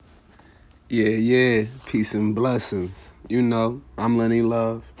Yeah. Peace and blessings. You know, I'm Lenny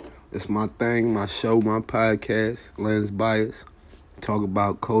Love. It's my thing, my show, my podcast, Lens Bias. Talk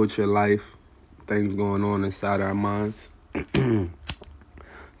about culture, life, things going on inside our minds.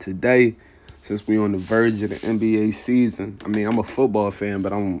 Today, since we on the verge of the NBA season, I'm a football fan,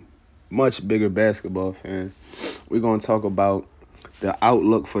 but I'm a much bigger basketball fan. We're going to talk about the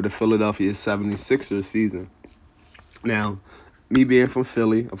outlook for the Philadelphia 76ers season. Now, me being from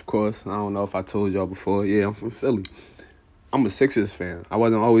Philly, of course, I don't know if I told y'all before. Yeah, I'm from Philly. I'm a Sixers fan. I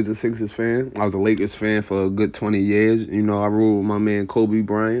wasn't always a Sixers fan. I was a Lakers fan for a good 20 years. You know, I ruled with my man Kobe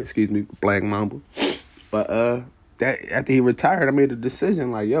Bryant, Black Mamba. But that after he retired, I made a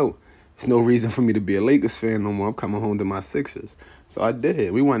decision like, yo, there's no reason for me to be a Lakers fan no more. I'm coming home to my Sixers. So I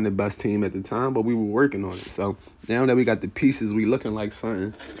did. We weren't the best team at the time, but we were working on it. So now that we got the pieces, we looking like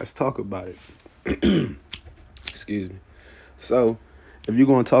something. Let's talk about it. Excuse me. So, if you're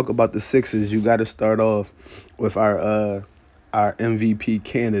gonna talk about the Sixers, you got to start off with our MVP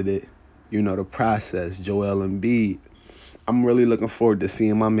candidate. You know the process, Joel Embiid. I'm really looking forward to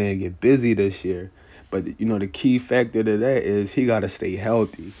seeing my man get busy this year. But you know the key factor to that is he got to stay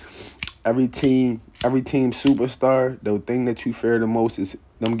healthy. Every team superstar, the thing that you fear the most is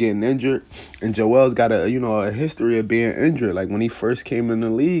them getting injured. And Joel's got a history of being injured. Like when he first came in the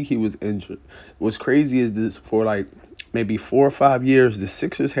league, he was injured. What's crazy is this for like maybe 4 or 5 years, the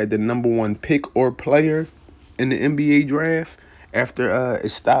Sixers had the number one pick or player in the NBA draft after it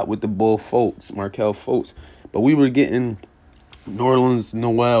stopped with the Bull Fultz, Markel Fultz. But we were getting Nerlens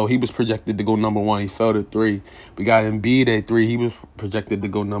Noel, he was projected to go number one. He fell to 3. We got Embiid at 3. He was projected to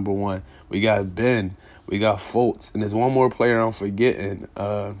go number one. We got Ben. We got Fultz. And there's one more player I'm forgetting.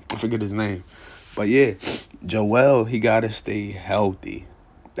 I forget his name. But yeah, Joel, he got to stay healthy.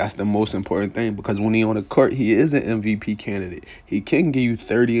 That's the most important thing because when he on the court, he is an MVP candidate. He can give you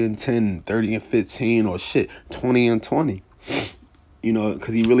 30 and 10, 30 and 15, or 20 and 20. You know,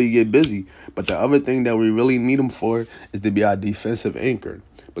 because he really get busy. But the other thing that we really need him for is to be our defensive anchor.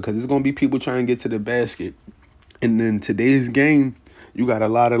 Because there's going to be people trying to get to the basket. And in today's game, you got a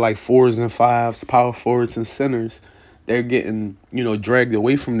lot of like 4s and 5s, power forwards and centers. They're getting, dragged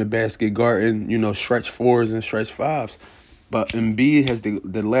away from the basket guarding, stretch 4s and stretch 5s. But Embiid has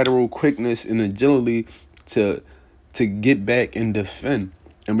the lateral quickness and agility to get back and defend.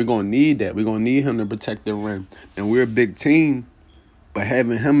 And we're going to need that. We're going to need him to protect the rim. And we're a big team. But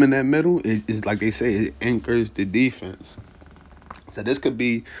having him in that middle is like they say, it anchors the defense. So this could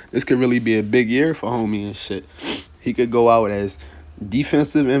really be a big year for homie and shit. He could go out as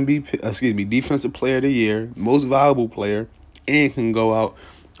defensive defensive player of the year, most valuable player, and can go out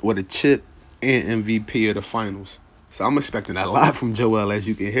with a chip and MVP of the finals. So I'm expecting a lot from Joel, as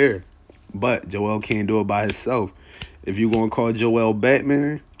you can hear. But Joel can't do it by himself. If you're going to call Joel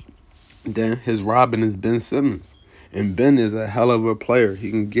Batman, then his Robin is Ben Simmons. And Ben is a hell of a player.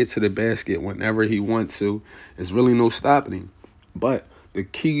 He can get to the basket whenever he wants to. There's really no stopping him. But the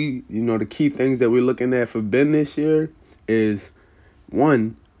key things that we're looking at for Ben this year is,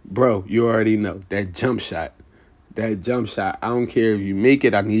 one, bro, you already know, that jump shot. That jump shot, I don't care if you make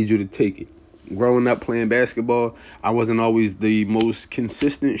it, I need you to take it. Growing up playing basketball, I wasn't always the most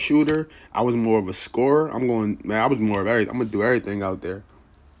consistent shooter. I was more of a scorer. I was more of everything. I'm going to do everything out there.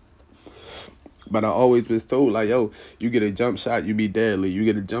 But I always was told, like, yo, you get a jump shot, you be deadly. You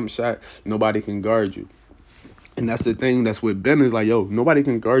get a jump shot, nobody can guard you. And that's the thing that's with Ben is like, yo, nobody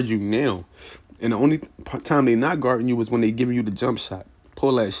can guard you now. And the only time they not guarding you is when they give you the jump shot.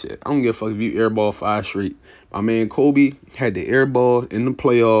 Pull that shit. I don't give a fuck if you airball 5 straight. My man Kobe had the airball in the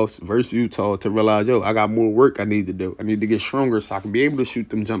playoffs versus Utah to realize, yo, I got more work I need to do. I need to get stronger so I can be able to shoot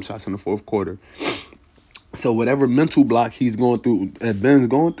them jump shots in the fourth quarter. So whatever mental block he's going through, that Ben's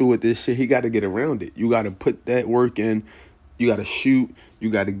going through with this shit, he got to get around it. You got to put that work in. You got to shoot. You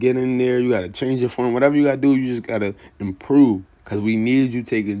got to get in there. You got to change your form. Whatever you got to do, you just got to improve because we need you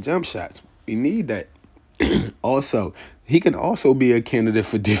taking jump shots. We need that. Also, he can also be a candidate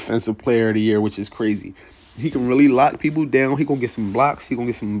for Defensive Player of the Year, which is crazy. He can really lock people down. He going to get some blocks. He going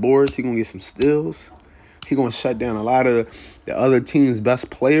to get some boards. He going to get some steals. He going to shut down a lot of the other team's best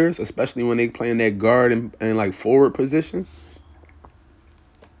players, especially when they playing that guard and like forward position.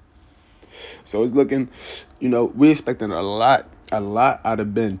 So it's looking, we expecting a lot out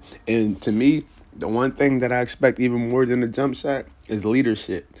of Ben. And to me, the one thing that I expect even more than the jump shot is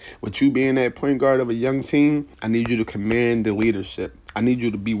leadership. With you being that point guard of a young team, I need you to command the leadership. I need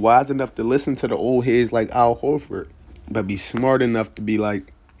you to be wise enough to listen to the old heads like Al Horford, but be smart enough to be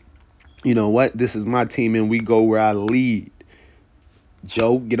like, you know what? This is my team, and we go where I lead.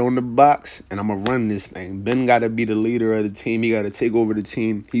 Joe, get on the box, and I'm going to run this thing. Ben got to be the leader of the team. He got to take over the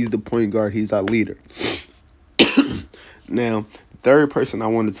team. He's the point guard. He's our leader. Now, the third person I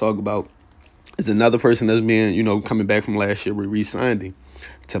want to talk about is another person that's being, coming back from last year. We re-signed him.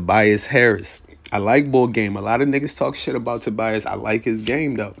 Tobias Harris. I like ball game. A lot of niggas talk shit about Tobias. I like his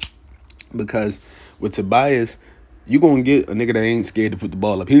game, though. Because with Tobias, you going to get a nigga that ain't scared to put the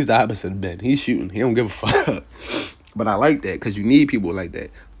ball up. He's the opposite of Ben. He's shooting. He don't give a fuck. But I like that because you need people like that.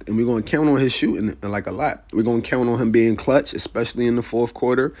 And we're going to count on his shooting like a lot. We're going to count on him being clutch, especially in the fourth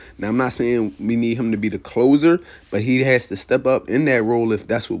quarter. Now, I'm not saying we need him to be the closer, but he has to step up in that role if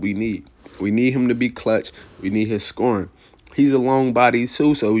that's what we need. We need him to be clutch. We need his scoring. He's a long body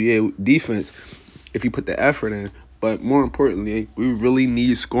too, so yeah, defense, if you put the effort in. But more importantly, we really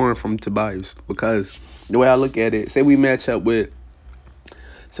need scoring from Tobias because the way I look at it, say we match up with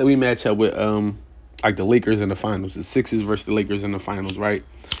like the Lakers in the finals, the Sixers versus the Lakers in the finals, right?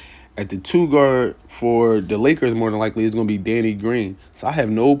 At the two guard for the Lakers, more than likely, is going to be Danny Green. So I have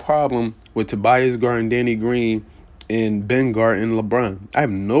no problem with Tobias guarding Danny Green and Ben guarding LeBron. I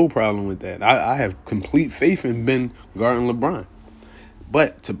have no problem with that. I have complete faith in Ben guarding LeBron.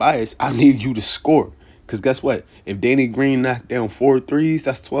 But Tobias, I need you to score. Because guess what? If Danny Green knocked down 4 threes,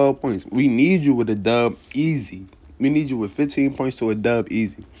 that's 12 points. We need you with a dub easy. We need you with 15 points to a dub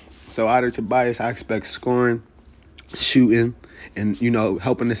easy. So out of Tobias, I expect scoring, shooting, and,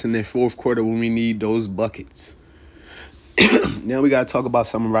 helping us in the fourth quarter when we need those buckets. Now we got to talk about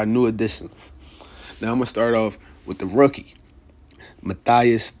some of our new additions. Now I'm going to start off with the rookie,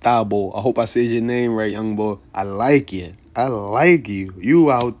 Mathias Thybulle. I hope I said your name right, young boy. I like you. I like you. You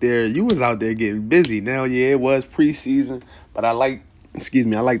was out there getting busy. Now, yeah, it was preseason, but I like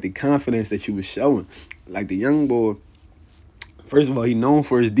the confidence that you was showing. Like the young boy, first of all, he known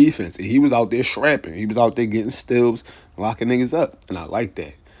for his defense. And he was out there shrapping. He was out there getting steals, locking niggas up. And I like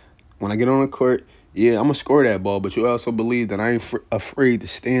that. When I get on the court, yeah, I'm going to score that ball. But you also believe that I ain't afraid to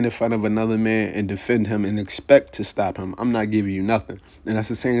stand in front of another man and defend him and expect to stop him. I'm not giving you nothing. And that's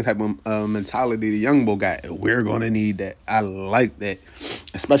the same type of mentality the young boy got. We're going to need that. I like that,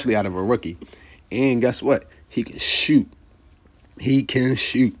 especially out of a rookie. And guess what? He can shoot. He can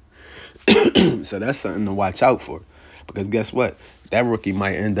shoot. So that's something to watch out for. Because guess what? That rookie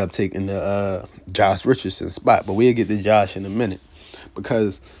might end up taking the Josh Richardson spot. But we'll get to Josh in a minute.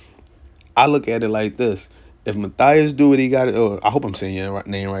 Because I look at it like this. If Mathias do what he got to, I hope I'm saying your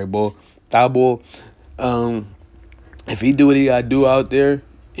name right, boy. Thybulle, if he do what he got to do out there,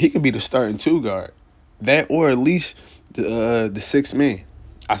 he could be the starting two guard. That or at least the sixth man.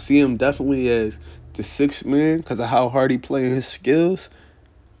 I see him definitely as the sixth man because of how hard he playing his skills.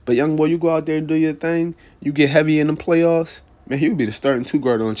 But young boy, you go out there and do your thing. You get heavy in the playoffs. Man, he would be the starting two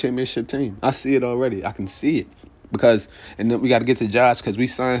guard on a championship team. I see it already. I can see it. And then we got to get to Josh because we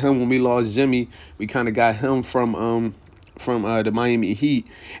signed him when we lost Jimmy. We kind of got him from the Miami Heat.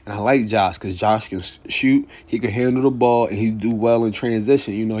 And I like Josh because Josh can shoot. He can handle the ball. And he do well in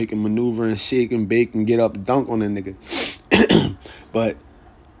transition. He can maneuver and shake and bake and get up and dunk on a nigga. But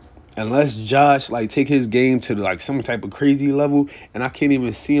unless Josh take his game to some type of crazy level, and I can't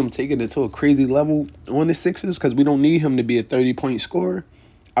even see him taking it to a crazy level on the Sixers because we don't need him to be a 30-point scorer.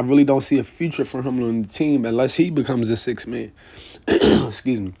 I really don't see a future for him on the team unless he becomes a sixth man.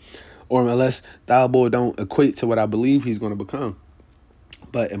 Excuse me. Or unless Thybulle don't equate to what I believe he's going to become.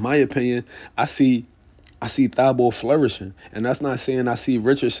 But in my opinion, I see Thybulle flourishing. And that's not saying I see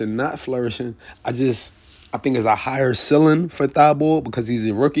Richardson not flourishing. I think it's a higher ceiling for Thybulle because he's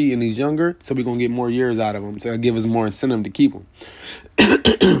a rookie and he's younger. So we're going to get more years out of him. So it'll give us more incentive to keep him.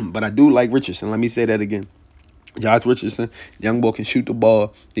 But I do like Richardson. Let me say that again. Josh Richardson, young boy, can shoot the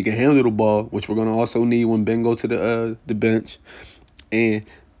ball. He can handle the ball, which we're going to also need when Ben go to the bench. And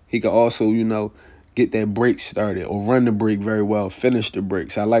he can also, get that break started or run the break very well, finish the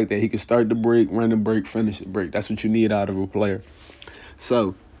break. So I like that. He can start the break, run the break, finish the break. That's what you need out of a player.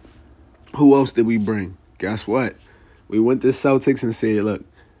 So who else did we bring? Guess what? We went to Celtics and said, look,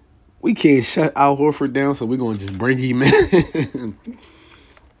 we can't shut Al Horford down, so we're going to just bring him in.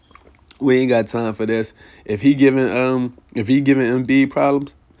 We ain't got time for this. If he giving Embiid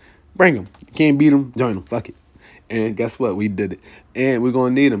problems, bring him. Can't beat him, join him. Fuck it. And guess what? We did it. And we're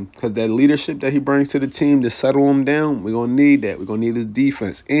going to need him because that leadership that he brings to the team to settle him down, we're going to need that. We're going to need his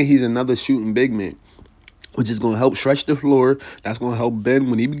defense. And he's another shooting big man, which is going to help stretch the floor. That's going to help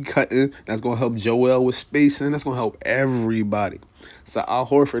Ben when he be cutting. That's going to help Joel with spacing. That's going to help everybody. So Al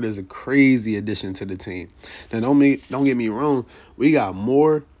Horford is a crazy addition to the team. Now, don't get me wrong. We got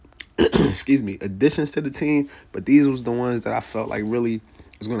more additions to the team, but these was the ones that I felt like really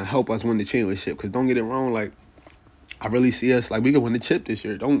was going to help us win the championship. Because don't get it wrong, I really see us like we can win the chip this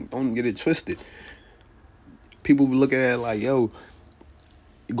year. Don't get it twisted. People be looking at it like, yo,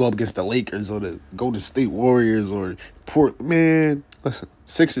 you go up against the Lakers or the Golden State Warriors or Man, listen,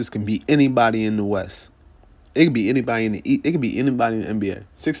 Sixers can beat anybody in the West. It could be anybody in the East. It could be anybody in the NBA.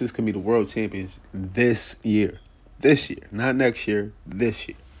 Sixers can be the world champions this year. This year. Not next year. This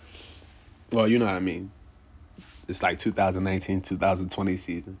year. Well, you know what I mean. It's like 2019, 2020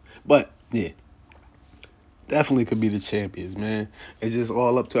 season. But, yeah. Definitely could be the champions, man. It's just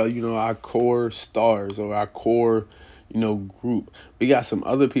all up to, our core stars or our core, group. We got some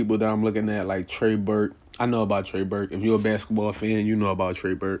other people that I'm looking at, like Trey Burke. I know about Trey Burke. If you're a basketball fan, you know about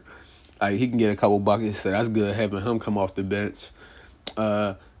Trey Burke. Like, he can get a couple buckets, so that's good having him come off the bench.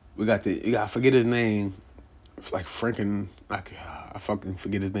 We got I forget his name. Like I fucking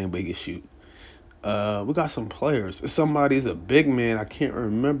forget his name, but he can shoot. We got some players. Somebody's a big man. I can't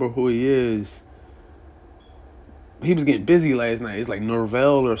remember who he is. He was getting busy last night. It's like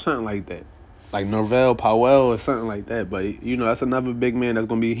Norvell or something like that. Like Norvell Powell or something like that. But, that's another big man that's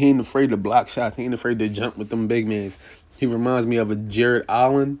going to be, he ain't afraid to block shots. He ain't afraid to jump with them big mans. He reminds me of a Jared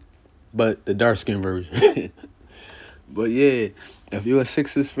Allen, but the dark-skinned version. But, yeah, if you're a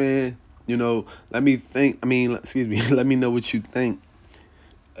Sixers fan, let me know what you think.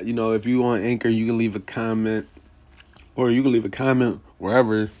 If you on Anchor, you can leave a comment. Or you can leave a comment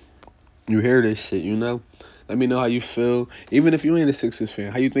wherever you hear this shit, Let me know how you feel. Even if you ain't a Sixers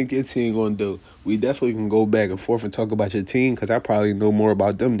fan, how you think your team going to do? We definitely can go back and forth and talk about your team because I probably know more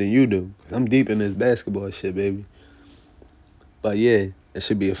about them than you do. I'm deep in this basketball shit, baby. But, yeah, it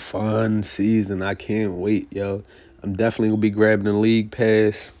should be a fun season. I can't wait, yo. I'm definitely going to be grabbing the league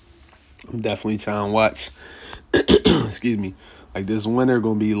pass. I'm definitely trying to watch. Excuse me. Like, this winter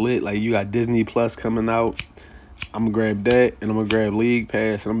going to be lit. Like, you got Disney Plus coming out. I'm going to grab that, and I'm going to grab League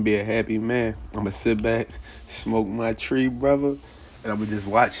Pass, and I'm going to be a happy man. I'm going to sit back, smoke my tree, brother, and I'm going to just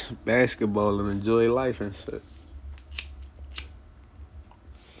watch basketball and enjoy life and shit.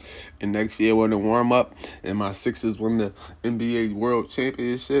 And next year, when the warm up and my Sixers win the NBA World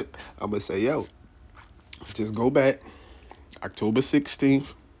Championship, I'm going to say, yo, just go back. October 16th.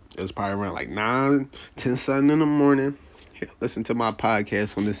 It was probably around like 9, 10 something in the morning. Listen to my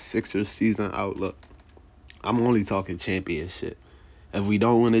podcast on the Sixers season outlook. I'm only talking championship. If we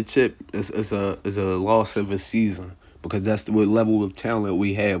don't win a chip, it's a loss of a season because that's the level of talent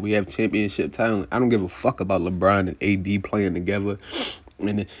we have. We have championship talent. I don't give a fuck about LeBron and AD playing together.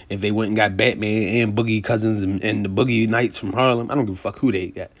 And if they went and got Batman and Boogie Cousins and the Boogie Knights from Harlem, I don't give a fuck who they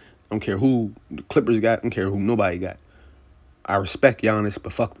got. I don't care who the Clippers got. I don't care who nobody got. I respect Giannis,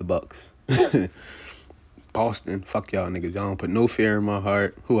 but fuck the Bucks. Boston, fuck y'all niggas. Y'all don't put no fear in my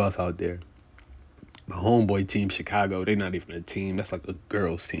heart. Who else out there? My homeboy team, Chicago, they not even a team. That's like a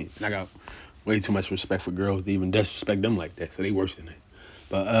girls' team. And I got way too much respect for girls to even disrespect them like that. So they worse than that.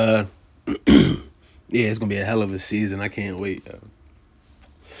 But, yeah, it's going to be a hell of a season. I can't wait.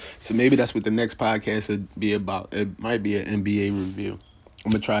 So maybe that's what the next podcast would be about. It might be an NBA review.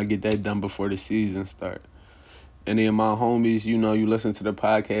 I'm going to try to get that done before the season starts. Any of my homies, you listen to the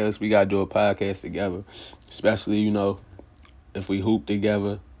podcast, we got to do a podcast together. Especially, if we hoop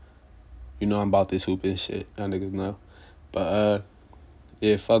together. I'm about this hooping shit. Y'all niggas know. But,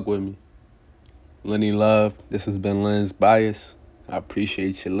 yeah, fuck with me. Lenny Love. This has been Len's Bias. I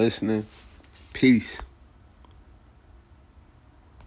appreciate you listening. Peace.